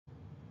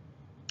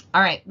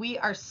All right, we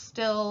are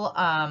still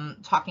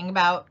talking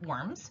about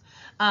worms.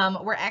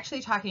 We're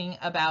actually talking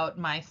about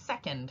my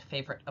second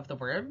favorite of the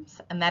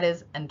worms, and that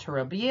is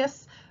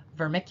Enterobius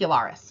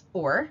vermicularis,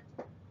 or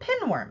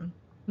pinworm.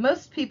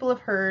 Most people have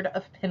heard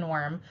of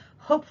pinworm.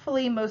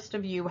 Hopefully most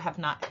of you have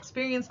not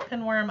experienced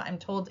pinworm. I'm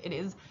told it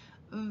is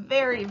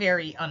very,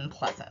 very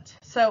unpleasant.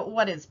 So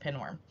what is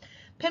pinworm?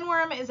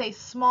 Pinworm is a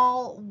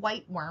small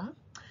white worm.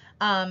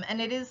 And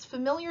it is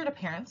familiar to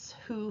parents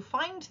who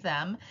find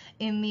them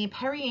in the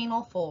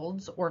perianal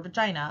folds or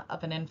vagina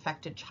of an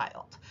infected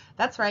child.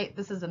 That's right,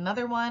 this is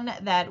another one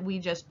that we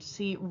just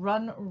see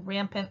run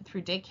rampant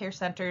through daycare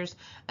centers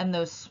and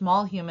those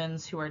small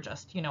humans who are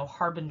just,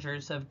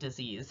 harbingers of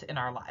disease in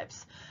our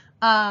lives.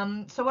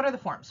 So what are the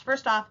forms?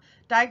 First off,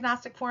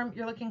 diagnostic form,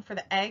 you're looking for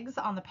the eggs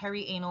on the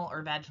perianal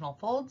or vaginal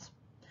folds.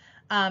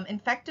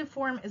 Infective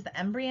form is the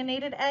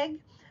embryonated egg.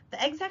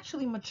 The eggs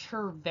actually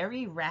mature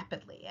very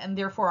rapidly and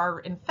therefore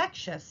are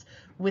infectious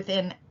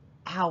within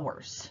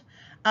hours.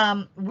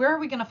 Where are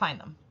we going to find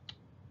them?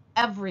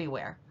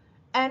 Everywhere.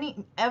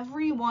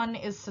 Everyone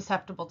is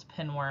susceptible to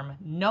pinworm.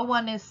 No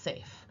one is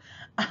safe.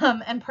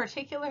 And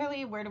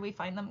particularly, where do we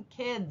find them?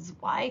 Kids.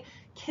 Why?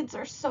 Kids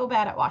are so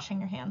bad at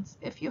washing your hands.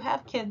 If you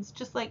have kids,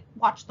 just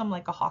watch them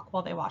like a hawk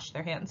while they wash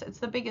their hands. It's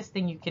the biggest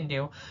thing you can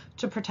do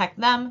to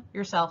protect them,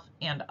 yourself,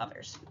 and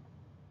others.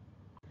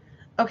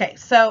 Okay,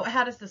 so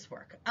how does this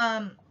work?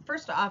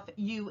 First off,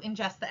 you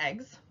ingest the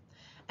eggs,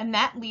 and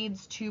that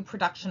leads to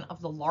production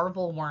of the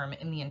larval worm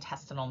in the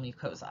intestinal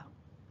mucosa.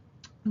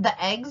 The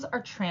eggs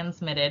are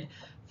transmitted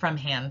from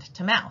hand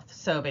to mouth.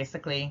 So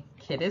basically,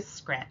 kid is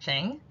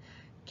scratching,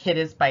 kid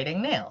is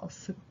biting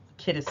nails,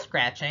 kid is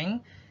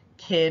scratching,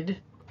 kid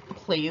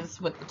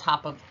plays with the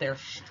top of their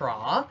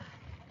straw,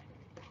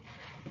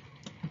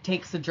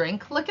 takes a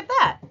drink. Look at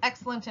that.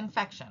 Excellent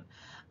infection.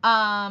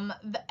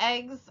 The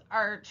eggs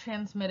are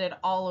transmitted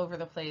all over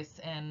the place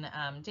in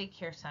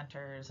daycare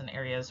centers and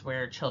areas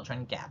where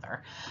children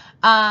gather.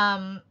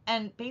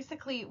 And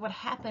basically what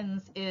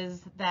happens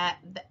is that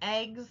the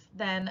eggs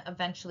then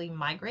eventually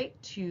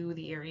migrate to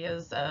the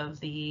areas of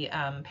the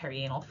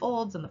perianal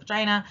folds and the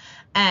vagina,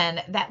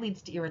 and that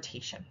leads to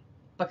irritation,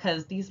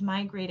 because these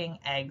migrating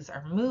eggs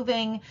are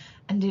moving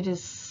and it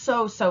is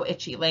so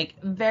itchy,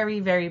 very,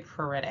 very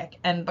pruritic.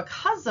 And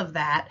because of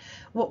that,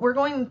 what we're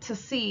going to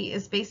see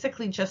is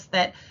basically just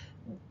that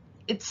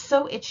it's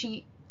so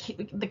itchy,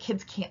 the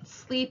kids can't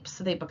sleep,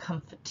 so they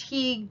become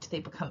fatigued, they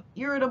become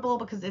irritable,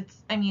 because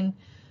it's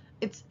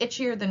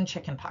itchier than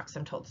chickenpox,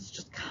 I'm told. It's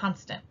just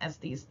constant as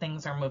these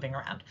things are moving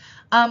around.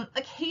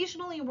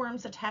 Occasionally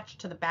worms attach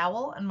to the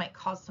bowel and might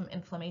cause some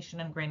inflammation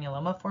and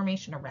granuloma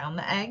formation around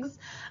the eggs.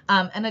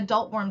 And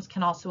adult worms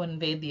can also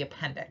invade the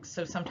appendix.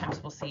 So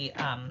sometimes we'll see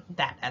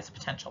that as a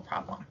potential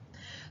problem.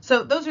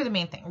 So those are the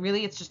main thing.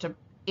 Really, it's just a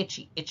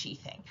itchy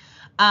thing.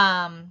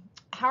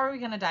 How are we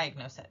going to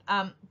diagnose it?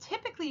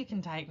 Typically, you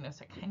can diagnose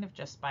it kind of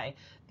just by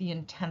the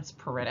intense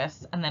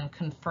pruritus and then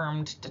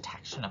confirmed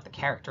detection of the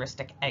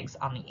characteristic eggs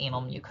on the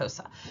anal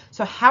mucosa.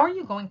 So how are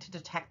you going to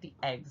detect the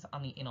eggs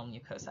on the anal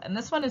mucosa? And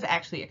this one is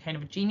actually a kind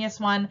of a genius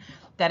one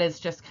that is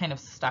just kind of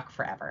stuck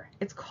forever.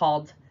 It's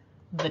called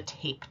the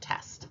tape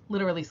test,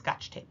 literally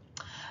Scotch tape.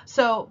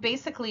 So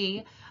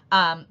basically,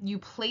 you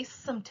place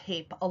some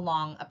tape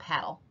along a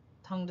paddle,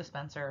 tongue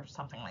dispenser,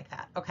 something like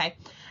that, okay?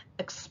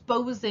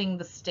 Exposing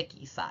the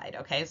sticky side,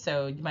 okay?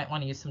 So you might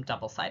want to use some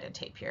double-sided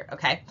tape here,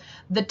 okay?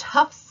 The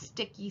tough,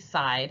 sticky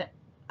side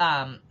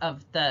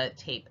of the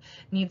tape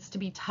needs to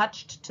be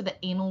touched to the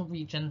anal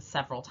region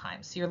several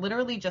times. So you're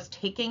literally just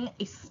taking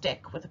a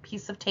stick with a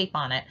piece of tape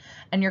on it,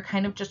 and you're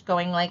kind of just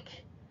going like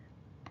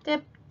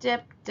dip,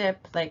 dip,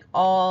 dip, like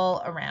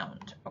all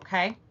around,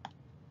 okay?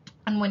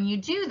 And when you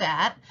do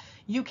that,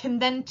 you can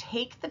then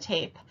take the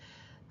tape,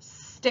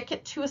 stick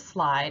it to a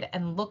slide,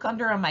 and look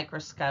under a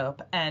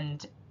microscope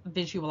and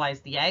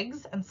visualize the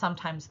eggs and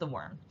sometimes the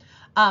worm.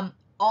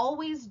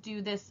 Always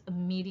do this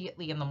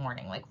immediately in the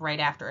morning, like right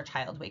after a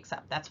child wakes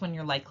up. That's when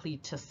you're likely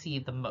to see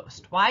the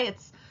most. Why?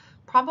 It's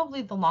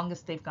probably the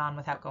longest they've gone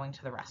without going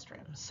to the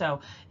restroom.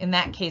 So in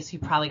that case, you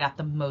probably got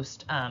the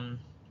most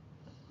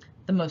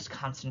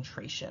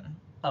concentration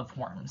of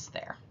worms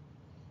there.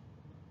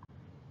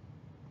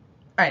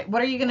 All right,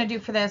 what are you going to do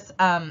for this?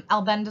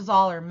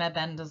 Albendazole or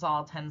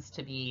mebendazole tends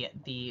to be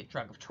the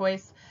drug of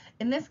choice.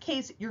 In this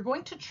case, you're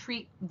going to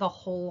treat the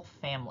whole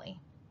family,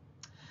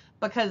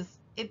 because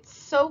it's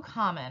so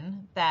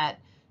common that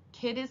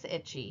kid is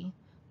itchy,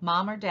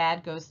 mom or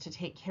dad goes to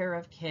take care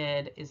of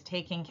kid, is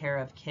taking care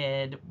of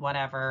kid,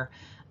 whatever,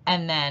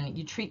 and then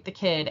you treat the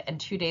kid, and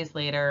 2 days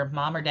later,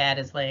 mom or dad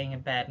is laying in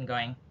bed and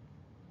going,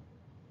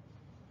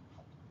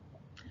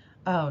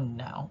 oh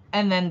no,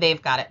 and then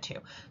they've got it too.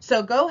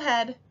 So go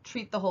ahead,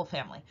 treat the whole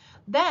family.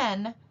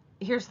 Then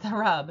here's the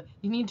rub.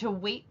 You need to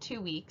wait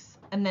 2 weeks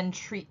and then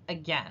treat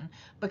again,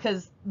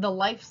 because the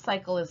life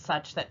cycle is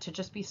such that to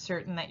just be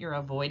certain that you're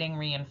avoiding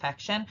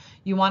reinfection,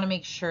 you want to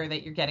make sure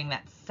that you're getting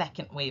that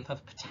second wave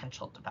of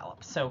potential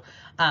develop. So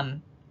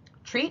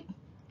treat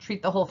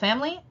the whole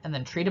family and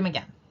then treat them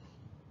again.